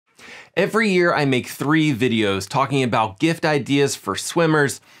Every year I make 3 videos talking about gift ideas for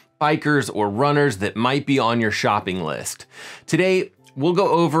swimmers, bikers, or runners that might be on your shopping list. Today, we'll go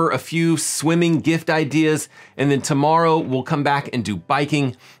over a few swimming gift ideas, and then tomorrow we'll come back and do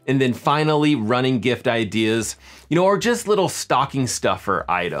biking, and then finally running gift ideas, or just little stocking stuffer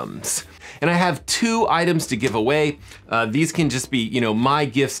items. And I have 2 items to give away. These can just be, my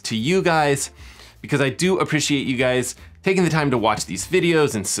gifts to you guys, because I do appreciate you guys taking the time to watch these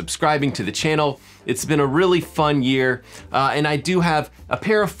videos and subscribing to the channel. It's been a really fun year, and I do have a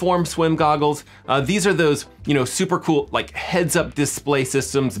pair of Form swim goggles. These are those, super cool, like heads-up display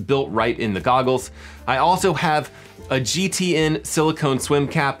systems built right in the goggles. I also have a GTN silicone swim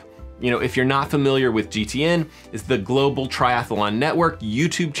cap. If you're not familiar with GTN, it's the Global Triathlon Network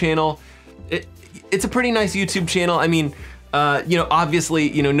YouTube channel. It's a pretty nice YouTube channel. I mean, obviously,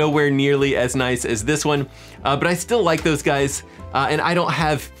 nowhere nearly as nice as this one, but I still like those guys. And I don't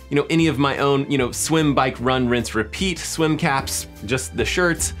have, any of my own, swim, bike, run, rinse, repeat swim caps, just the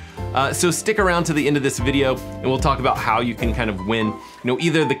shirts. So stick around to the end of this video and we'll talk about how you can kind of win,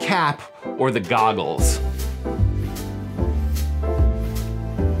 either the cap or the goggles.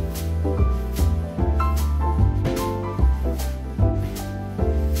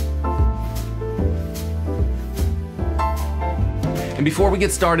 And before we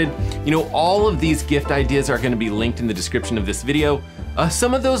get started, all of these gift ideas are gonna be linked in the description of this video.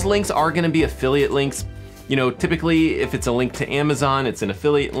 Some of those links are gonna be affiliate links. Typically if it's a link to Amazon, it's an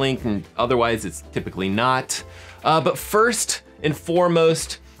affiliate link, and otherwise it's typically not. But first and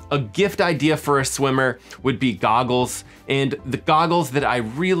foremost, a gift idea for a swimmer would be goggles. And the goggles that I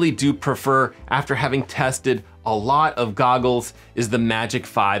really do prefer after having tested a lot of goggles is the Magic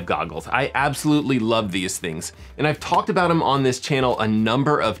 5 goggles. I absolutely love these things. And I've talked about them on this channel a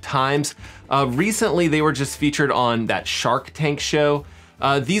number of times. Recently, they were just featured on that Shark Tank show.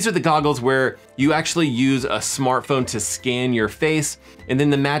 These are the goggles where you actually use a smartphone to scan your face, and then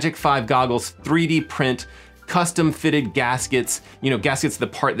the Magic 5 goggles 3D print custom fitted gaskets, gaskets the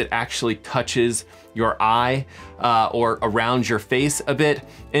part that actually touches your eye or around your face a bit.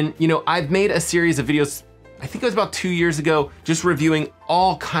 And I've made a series of videos, I think it was about 2 years ago, just reviewing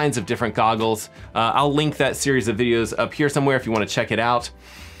all kinds of different goggles. I'll link that series of videos up here somewhere if you want to check it out.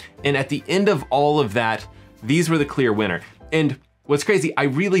 And at the end of all of that, these were the clear winner. And what's crazy, I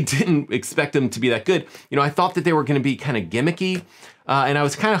really didn't expect them to be that good. I thought that they were gonna be kind of gimmicky, and I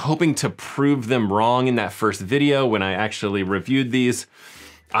was kind of hoping to prove them wrong in that first video when I actually reviewed these.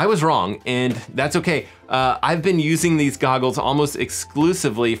 I was wrong, and that's okay. I've been using these goggles almost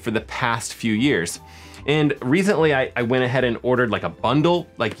exclusively for the past few years. And recently I went ahead and ordered like a bundle.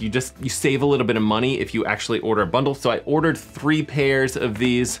 Like you save a little bit of money if you actually order a bundle. So I ordered 3 pairs of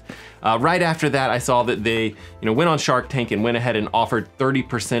these. Right after that, I saw that they went on Shark Tank and went ahead and offered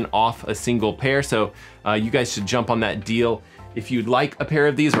 30% off a single pair. So you guys should jump on that deal if you'd like a pair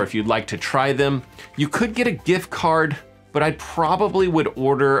of these or if you'd like to try them. You could get a gift card, but I probably would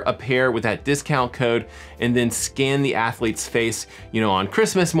order a pair with that discount code and then scan the athlete's face, on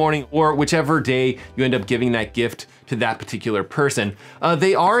Christmas morning or whichever day you end up giving that gift to that particular person.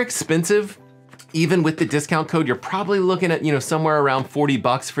 They are expensive. Even with the discount code, you're probably looking at, somewhere around 40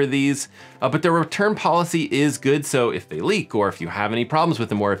 bucks for these, but the return policy is good. So if they leak or if you have any problems with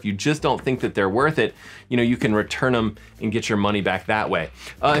them, or if you just don't think that they're worth it, you can return them and get your money back that way.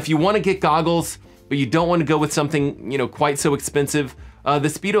 If you wanna get goggles, but you don't want to go with something, quite so expensive, the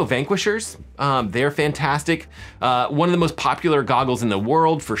Speedo Vanquishers, they're fantastic. One of the most popular goggles in the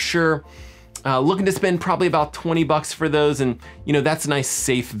world for sure. Looking to spend probably about 20 bucks for those, and that's a nice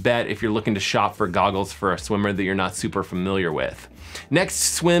safe bet if you're looking to shop for goggles for a swimmer that you're not super familiar with.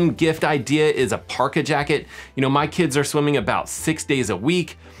 Next swim gift idea is a Parka jacket. My kids are swimming about 6 days a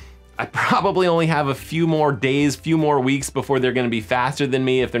week. I probably only have a few more days, few more weeks before they're gonna be faster than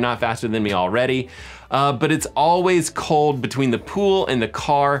me, if they're not faster than me already. But it's always cold between the pool and the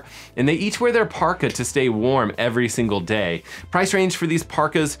car, and they each wear their parka to stay warm every single day. Price range for these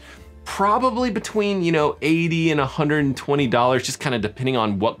parkas, probably between $80 and $120, just kind of depending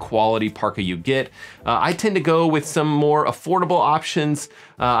on what quality parka you get. I tend to go with some more affordable options.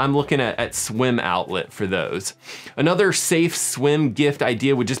 I'm looking at Swim Outlet for those. Another safe swim gift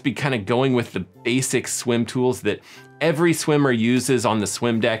idea would just be kind of going with the basic swim tools that every swimmer uses on the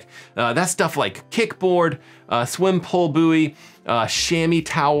swim deck. That's stuff like kickboard, swim pull buoy, chamois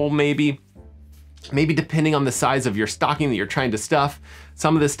towel maybe depending on the size of your stocking that you're trying to stuff.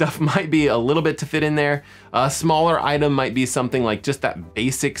 Some of this stuff might be a little bit to fit in there. A smaller item might be something like just that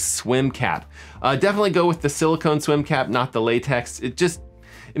basic swim cap. Definitely go with the silicone swim cap, not the latex.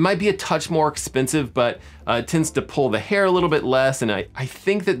 It might be a touch more expensive, but it tends to pull the hair a little bit less, and I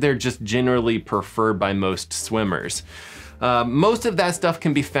think that they're just generally preferred by most swimmers. Most of that stuff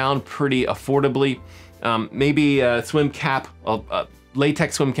can be found pretty affordably. Maybe a swim cap,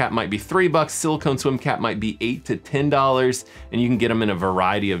 latex swim cap might be $3, silicone swim cap might be $8 to $10, and you can get them in a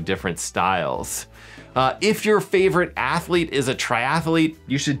variety of different styles. If your favorite athlete is a triathlete,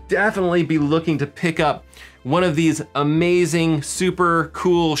 you should definitely be looking to pick up one of these amazing, super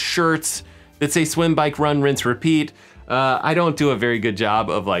cool shirts that say swim, bike, run, rinse, repeat. I don't do a very good job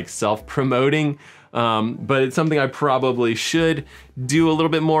of like self-promoting, but it's something I probably should do a little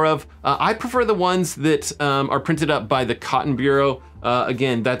bit more of. I prefer the ones that are printed up by the Cotton Bureau.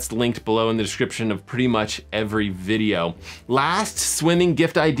 Again, that's linked below in the description of pretty much every video. Last swimming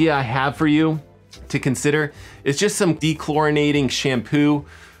gift idea I have for you to consider is just some dechlorinating shampoo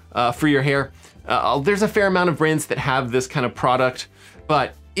for your hair. There's a fair amount of brands that have this kind of product,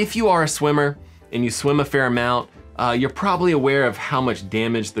 but if you are a swimmer and you swim a fair amount, you're probably aware of how much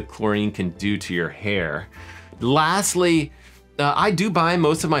damage the chlorine can do to your hair. Lastly, I do buy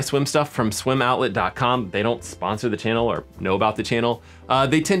most of my swim stuff from swimoutlet.com. They don't sponsor the channel or know about the channel.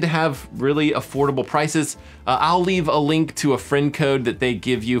 They tend to have really affordable prices. I'll leave a link to a friend code that they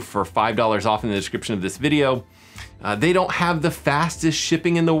give you for $5 off in the description of this video. They don't have the fastest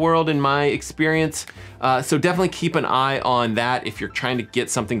shipping in the world in my experience, so definitely keep an eye on that if you're trying to get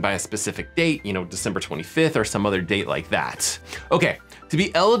something by a specific date, you know, December 25th or some other date like that. Okay, to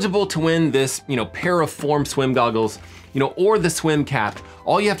be eligible to win this, pair of Form swim goggles, or the swim cap,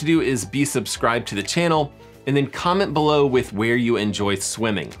 all you have to do is be subscribed to the channel and then comment below with where you enjoy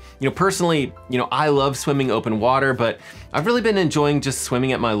swimming. Personally, I love swimming open water, but I've really been enjoying just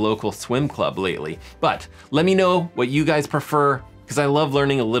swimming at my local swim club lately. But let me know what you guys prefer, because I love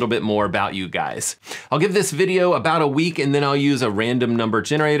learning a little bit more about you guys. I'll give this video about a week and then I'll use a random number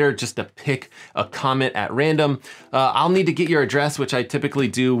generator just to pick a comment at random. I'll need to get your address, which I typically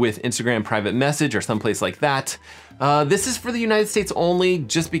do with Instagram private message or someplace like that. This is for the United States only,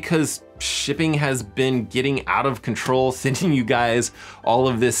 just because shipping has been getting out of control, sending you guys all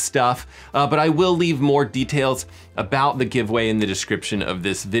of this stuff. But I will leave more details about the giveaway in the description of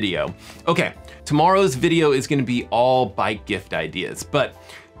this video. Okay, tomorrow's video is gonna be all bike gift ideas, but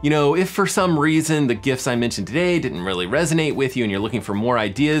if for some reason the gifts I mentioned today didn't really resonate with you and you're looking for more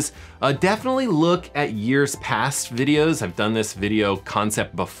ideas, definitely look at years past videos. I've done this video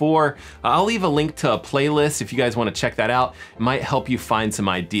concept before. I'll leave a link to a playlist if you guys want to check that out. It might help you find some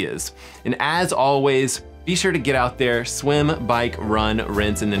ideas. And as always, be sure to get out there, swim, bike, run,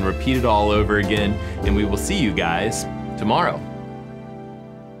 rinse, and then repeat it all over again. And we will see you guys tomorrow.